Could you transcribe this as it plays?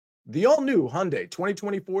The all-new Hyundai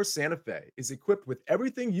 2024 Santa Fe is equipped with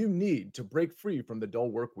everything you need to break free from the dull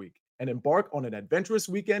work week and embark on an adventurous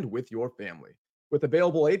weekend with your family. With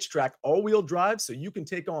available H-Track all-wheel drive so you can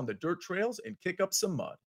take on the dirt trails and kick up some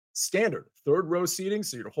mud. Standard third-row seating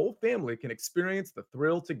so your whole family can experience the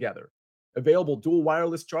thrill together. Available dual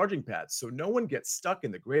wireless charging pads so no one gets stuck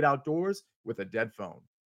in the great outdoors with a dead phone.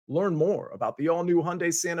 Learn more about the all-new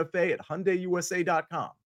Hyundai Santa Fe at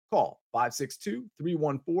HyundaiUSA.com. Call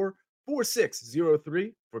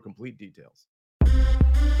 562-314-4603 for complete details.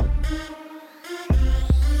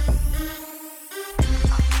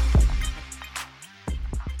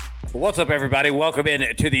 What's up, everybody? Welcome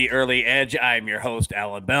in to the Early Edge. I'm your host,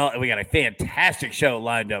 Alan Bell, and we got a fantastic show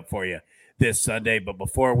lined up for you this Sunday. But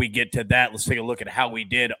before we get to that, let's take a look at how we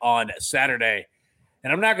did on Saturday.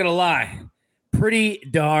 And I'm not going to lie, pretty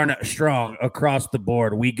darn strong across the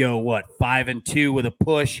board. We go, 5-2 with a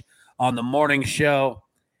push on the morning show.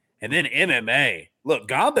 And then MMA. Look,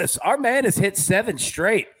 Gambas, our man has hit 7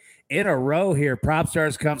 straight in a row here. Prop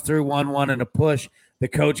Stars comes through 1-1 and a push. The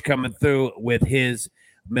coach coming through with his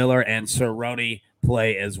Miller and Cerrone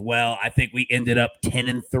play as well. I think we ended up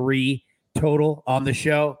 10-3 total on the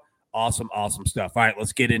show. Awesome stuff. All right,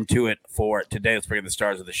 let's get into it for today. Let's bring in the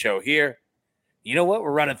stars of the show here. You know what?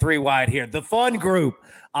 We're running 3 wide here. The fun group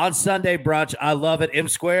on Sunday brunch. I love it. M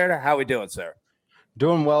Squared, how we doing, sir?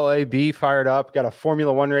 Doing well, AB. Fired up. Got a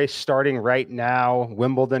Formula One race starting right now.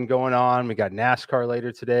 Wimbledon going on. We got NASCAR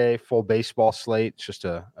later today. Full baseball slate. It's just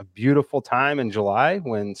a beautiful time in July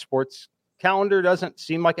when sports calendar doesn't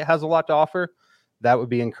seem like it has a lot to offer. That would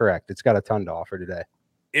be incorrect. It's got a ton to offer today.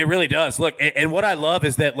 It really does. Look, and what I love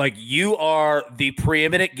is that, like, you are the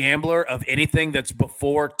preeminent gambler of anything that's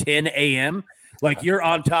before 10 a.m. Like, you're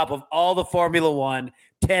on top of all the Formula One,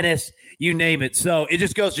 tennis, you name it. So it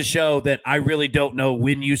just goes to show that I really don't know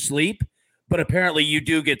when you sleep, but apparently you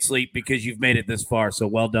do get sleep because you've made it this far. So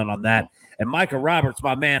well done on that. And Micah Roberts,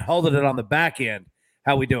 my man, holding it on the back end.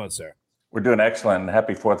 How we doing, sir? We're doing excellent.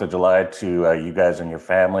 Happy 4th of July to you guys and your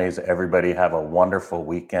families. Everybody have a wonderful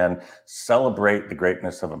weekend. Celebrate the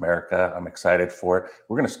greatness of America. I'm excited for it.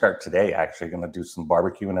 We're going to start today, actually. Going to do some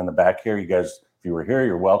barbecuing in the back here. You guys, if you were here,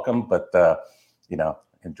 you're welcome. But,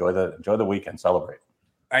 enjoy the weekend. Celebrate.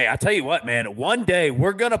 Hey, I'll tell you what, man. One day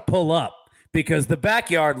we're going to pull up because the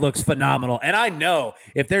backyard looks phenomenal. And I know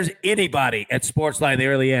if there's anybody at Sportsline, the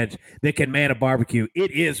Early Edge, that can man a barbecue,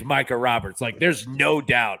 it is Micah Roberts. Like, there's no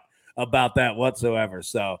doubt about that whatsoever.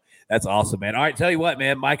 So that's awesome, man. All right, tell you what,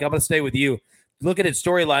 man, Mike, I'm going to stay with you. Looking at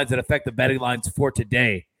storylines that affect the betting lines for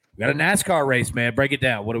today. We got a NASCAR race, man. Break it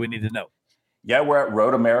down. What do we need to know? Yeah, we're at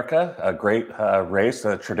Road America, a great race,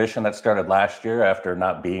 a tradition that started last year after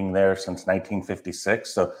not being there since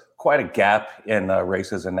 1956. So quite a gap in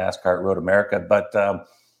races in NASCAR at Road America. But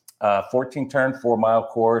 14-turn, 4-mile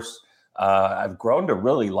course. I've grown to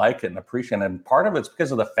really like it and appreciate it. And part of it's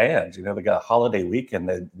because of the fans. You know, they got a holiday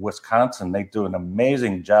weekend in Wisconsin. They do an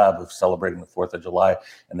amazing job of celebrating the 4th of July,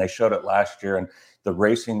 and they showed it last year. And the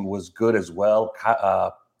racing was good as well.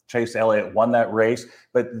 Chase Elliott won that race.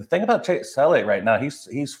 But the thing about Chase Elliott right now, he's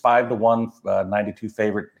 5-1, 92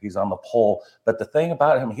 favorite. He's on the pole. But the thing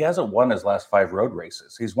about him, he hasn't won his last 5 road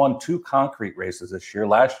races. He's won 2 concrete races this year.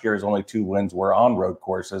 Last year, his only 2 wins were on road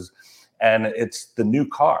courses. And it's the new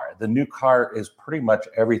car. The new car is pretty much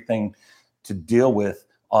everything to deal with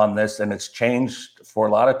on this, and it's changed for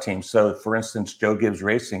a lot of teams. So, for instance, Joe Gibbs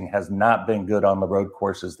Racing has not been good on the road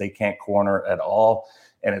courses. They can't corner at all,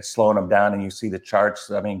 and it's slowing them down. And you see the charts.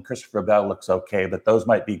 I mean, Christopher Bell looks okay, but those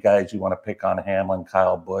might be guys you want to pick on: Hamlin,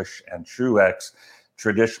 Kyle Busch, and Truex.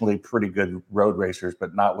 Traditionally pretty good road racers,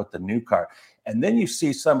 but not with the new car. And then you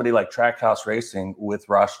see somebody like Trackhouse Racing with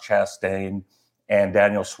Ross Chastain and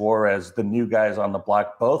Daniel Suarez, the new guys on the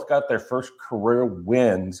block, both got their first career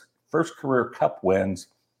Cup wins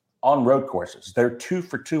on road courses. They're 2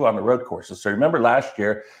 for 2 on the road courses. So remember last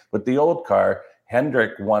year with the old car,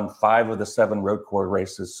 Hendrick won 5 of the 7 road course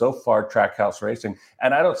races so far, Trackhouse Racing.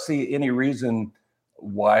 And I don't see any reason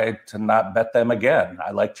why to not bet them again.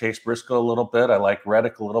 I like Chase Briscoe a little bit. I like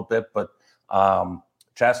Reddick a little bit, but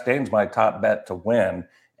Chastain's my top bet to win.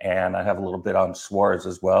 And I have a little bit on Suarez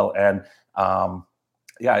as well. And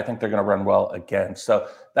I think they're going to run well again. So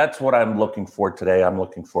that's what I'm looking for today. I'm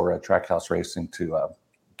looking for Trackhouse Racing to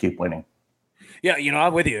keep winning. Yeah,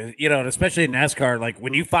 I'm with you. And especially in NASCAR, like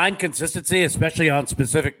when you find consistency, especially on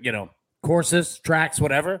specific, courses, tracks,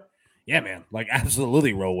 whatever. Yeah, man, like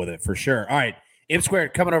absolutely roll with it for sure. All right, M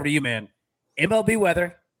Squared, coming over to you, man. MLB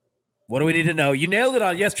weather. What do we need to know? You nailed it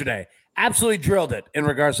on yesterday. Absolutely drilled it in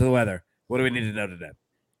regards to the weather. What do we need to know today?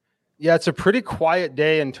 Yeah, it's a pretty quiet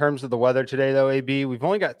day in terms of the weather today, though, AB. We've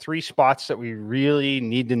only got 3 spots that we really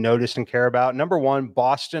need to notice and care about. Number 1,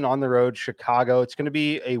 Boston on the road, Chicago. It's going to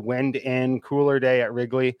be a wind-in, cooler day at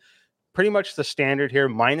Wrigley. Pretty much the standard here,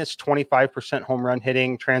 minus 25% home run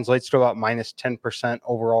hitting, translates to about minus 10%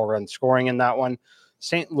 overall run scoring in that one.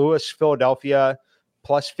 St. Louis, Philadelphia,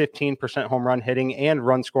 plus 15% home run hitting and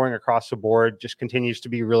run scoring across the board. Just continues to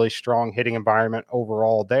be really strong hitting environment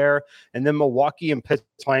overall there. And then Milwaukee and Pittsburgh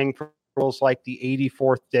playing for like the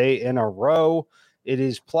 84th day in a row. It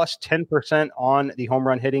is plus 10% on the home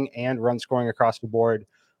run hitting and run scoring across the board.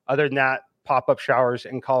 Other than that, pop-up showers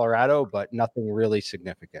in Colorado, but nothing really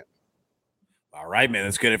significant. All right, man.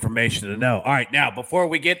 That's good information to know. All right, now, before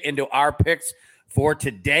we get into our picks for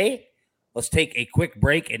today, let's take a quick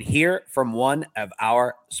break and hear from one of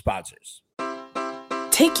our sponsors.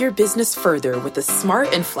 Take your business further with the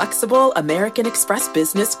smart and flexible American Express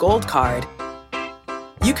Business Gold Card.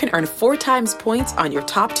 You can earn 4 times points on your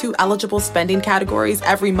top 2 eligible spending categories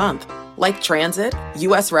every month, like transit,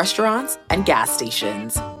 U.S. restaurants, and gas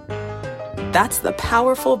stations. That's the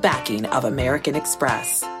powerful backing of American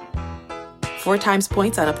Express. 4 times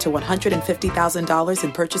points on up to $150,000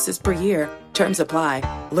 in purchases per year. Terms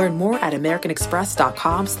apply. Learn more at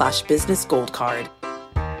americanexpress.com/businessgoldcard.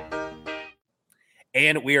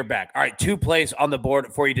 And we are back. All right, 2 plays on the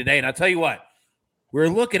board for you today. And I'll tell you what, we're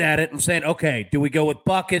looking at it and saying, okay, do we go with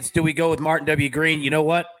buckets? Do we go with Martin W. Green? You know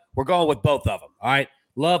what? We're going with both of them. All right.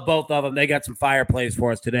 Love both of them. They got some fire plays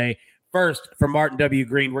for us today. First, for Martin W.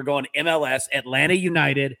 Green, we're going MLS, Atlanta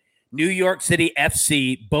United, New York City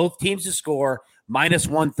FC, both teams to score, minus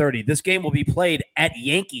 130. This game will be played at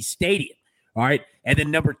Yankee Stadium. All right. And then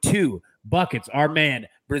number 2, buckets, our man,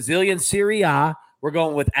 Brazilian Serie A. We're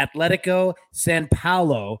going with Atletico San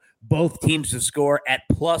Paulo, both teams to score at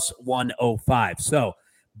plus 105. So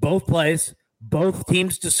both plays, both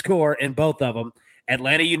teams to score in both of them.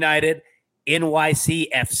 Atlanta United,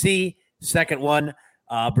 NYCFC. Second one,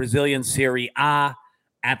 Brazilian Serie A,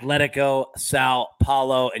 Atletico Sao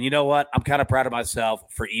Paulo. And you know what? I'm kind of proud of myself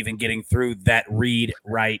for even getting through that read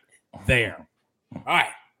right there. All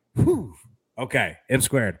right. Whew. Okay. M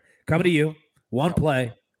squared. Coming to you. One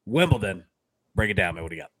play. Wimbledon. Break it down, man.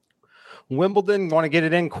 What do you got? Wimbledon, want to get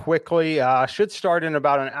it in quickly. Should start in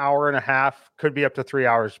about an hour and a half. Could be up to 3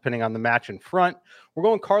 hours, depending on the match in front. We're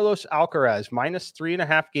going Carlos Alcaraz, minus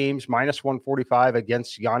 3.5 games, minus 145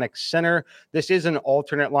 against Jannik Sinner. This is an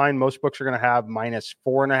alternate line. Most books are going to have minus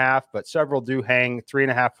 4.5, but several do hang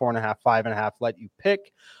 3.5, 4.5, 5.5. Let you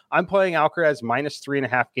pick. I'm playing Alcaraz minus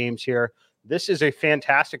 3.5 games here. This is a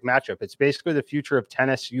fantastic matchup. It's basically the future of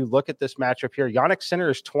tennis. You look at this matchup here. Jannik Sinner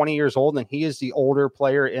is 20 years old, and he is the older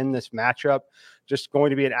player in this matchup. Just going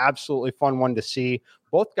to be an absolutely fun one to see.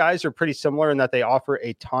 Both guys are pretty similar in that they offer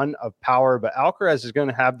a ton of power, but Alcaraz is going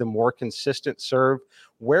to have the more consistent serve.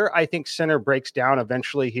 Where I think Sinner breaks down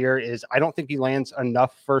eventually here is I don't think he lands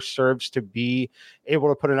enough first serves to be able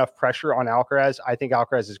to put enough pressure on Alcaraz. I think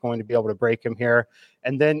Alcaraz is going to be able to break him here.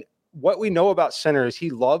 And then what we know about Sinner is he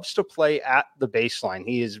loves to play at the baseline.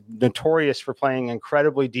 He is notorious for playing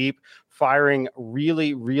incredibly deep, firing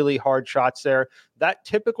really, really hard shots there. That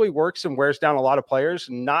typically works and wears down a lot of players.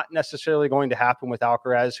 Not necessarily going to happen with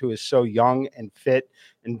Alcaraz, who is so young and fit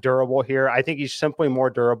and durable here. I think he's simply more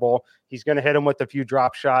durable. He's going to hit him with a few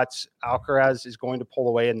drop shots. Alcaraz is going to pull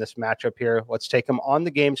away in this matchup here. Let's take him on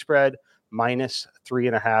the game spread, minus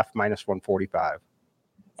 3.5, minus 145.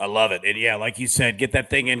 I love it. And yeah, like you said, get that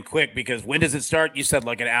thing in quick because when does it start? You said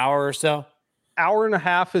like an hour or so? Hour and a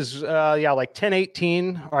half is, like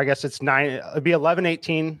 10:18, or I guess it's 9. It'd be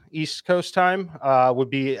 11:18 East Coast time would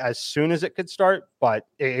be as soon as it could start, but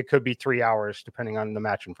it could be 3 hours depending on the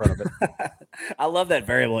match in front of it. I love that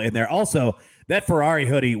variable in there. Also, that Ferrari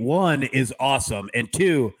hoodie, 1, is awesome. And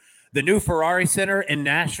 2, the new Ferrari Center in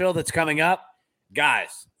Nashville that's coming up.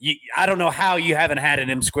 Guys, I don't know how you haven't had an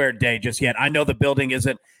M squared day just yet. I know the building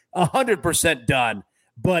isn't 100% done,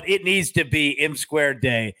 but it needs to be M squared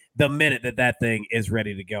day the minute that thing is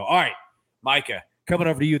ready to go. All right, Micah, coming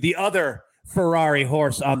over to you, the other Ferrari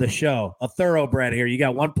horse on the show, a thoroughbred here. You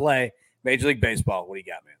got one play, Major League Baseball. What do you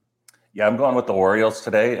got, man? Yeah, I'm going with the Orioles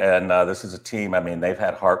today, and this is a team, I mean, they've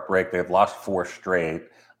had heartbreak. They've lost 4 straight.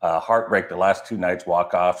 Heartbreak the last 2 nights,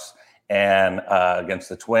 walk-offs, and against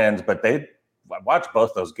the Twins, but I watched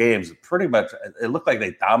both those games. Pretty much, it looked like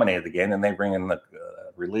they dominated the game, and they bring in the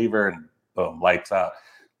reliever, and boom, lights out.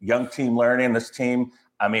 Young team learning. This team,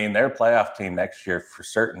 I mean, they're a playoff team next year for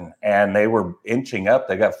certain, and they were inching up.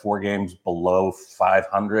 They got 4 games below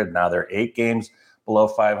 500. Now they're 8 games below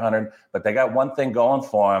 500, but they got one thing going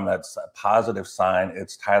for them that's a positive sign.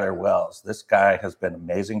 It's Tyler Wells. This guy has been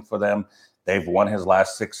amazing for them. They've won his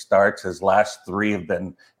last 6 starts. His last 3 have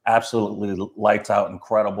been absolutely lights out,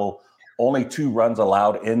 incredible. Only 2 runs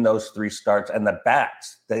allowed in those 3 starts. And the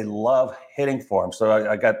bats, they love hitting for him. So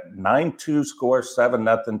I got 9-2 scores,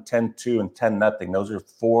 7-0, 10-2, and 10-0. Those are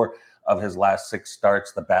 4 of his last 6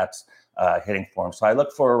 starts, the bats hitting for him. So I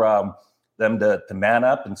look for them to man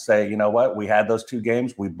up and say, you know what, we had those 2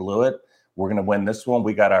 games, we blew it. We're going to win this one.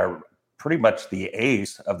 We got our pretty much the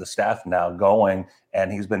ace of the staff now going,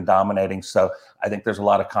 and he's been dominating. So I think there's a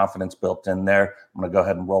lot of confidence built in there. I'm going to go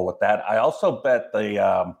ahead and roll with that. I also bet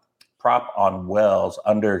the prop on Wells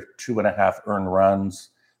under 2.5 earned runs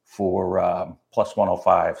for plus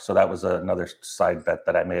 105. So that was another side bet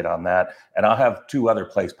that I made on that. And I'll have 2 other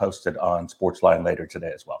plays posted on Sportsline later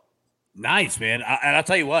today as well. Nice, man. And I'll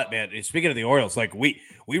tell you what, man, speaking of the Orioles, like we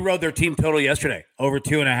rode their team total yesterday over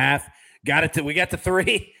 2.5. We got to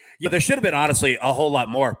 3. Yeah, there should have been honestly a whole lot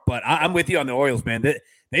more, but I'm with you on the Orioles, man.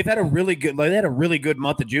 They've had a really good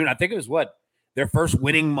month of June. I think it was their first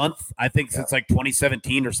winning month, I think, since like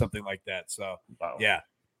 2017 or something like that. So wow.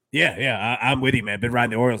 Yeah. I'm with you, man. Been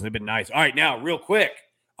riding the Orioles. They've been nice. All right, now real quick,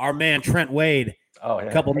 our man Trent Wade,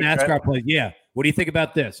 a couple NASCAR plays. Yeah. What do you think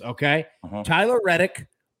about this? Okay. Tyler Reddick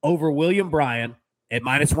over William Bryan at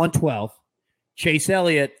minus 112. Chase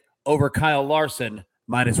Elliott over Kyle Larson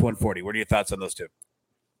minus 140. What are your thoughts on those 2?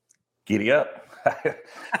 Giddy up.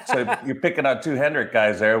 So you're picking out 2 Hendrick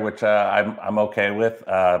guys there, which I'm okay with.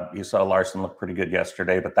 You saw Larson look pretty good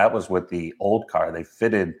yesterday, but that was with the old car. They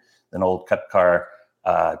fitted an old Cup car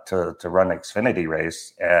to run the Xfinity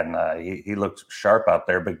race, and he looked sharp out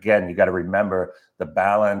there. But again, you got to remember the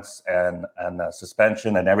balance and the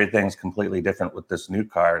suspension and everything's completely different with this new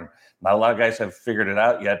car. And not a lot of guys have figured it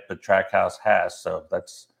out yet, but Trackhouse has. So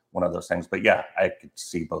that's one of those things. But yeah, I could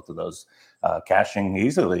see both of those cashing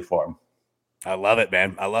easily for him. I love it,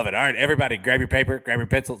 man. I love it. All right, everybody, grab your paper, grab your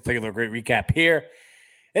pencil. Let's take a little great recap here.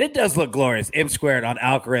 And it does look glorious. M squared on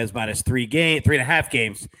Alcaraz minus 3.5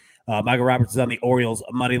 games. Michael Roberts is on the Orioles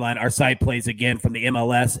money line. Our side plays again from the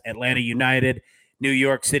MLS, Atlanta United, New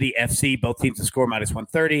York City FC, both teams to score minus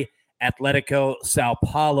 130. Atletico Sao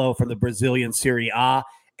Paulo from the Brazilian Serie A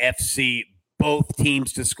FC, both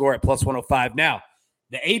teams to score at plus 105. Now,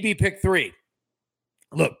 the AB pick 3.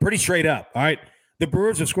 Look, pretty straight up, all right? The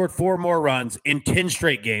Brewers have scored 4 more runs in 10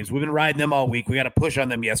 straight games. We've been riding them all week. We got a push on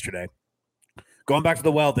them yesterday. Going back to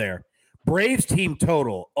the well there. Braves team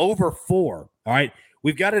total over 4, all right?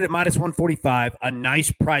 We've got it at minus 145, a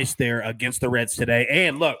nice price there against the Reds today.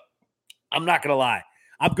 And look, I'm not going to lie.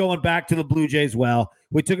 I'm going back to the Blue Jays well.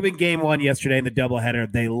 We took them in game 1 yesterday in the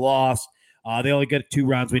doubleheader. They lost. They only got 2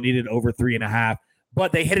 runs. We needed over 3.5.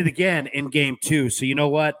 But they hit it again in game 2. So you know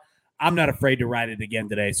what? I'm not afraid to ride it again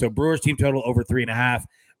today. So Brewers team total over 3.5,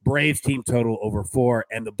 Braves team total over 4,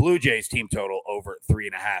 and the Blue Jays team total over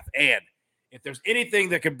 3.5. And if there's anything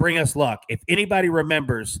that could bring us luck, if anybody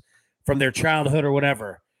remembers from their childhood or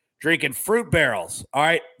whatever, drinking fruit barrels, all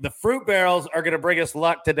right, the fruit barrels are going to bring us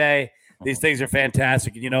luck today. These things are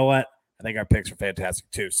fantastic. And you know what? I think our picks are fantastic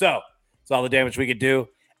too. So it's all the damage we could do.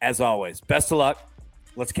 As always, best of luck.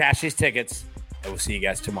 Let's cash these tickets, and we'll see you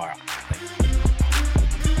guys tomorrow. Thanks.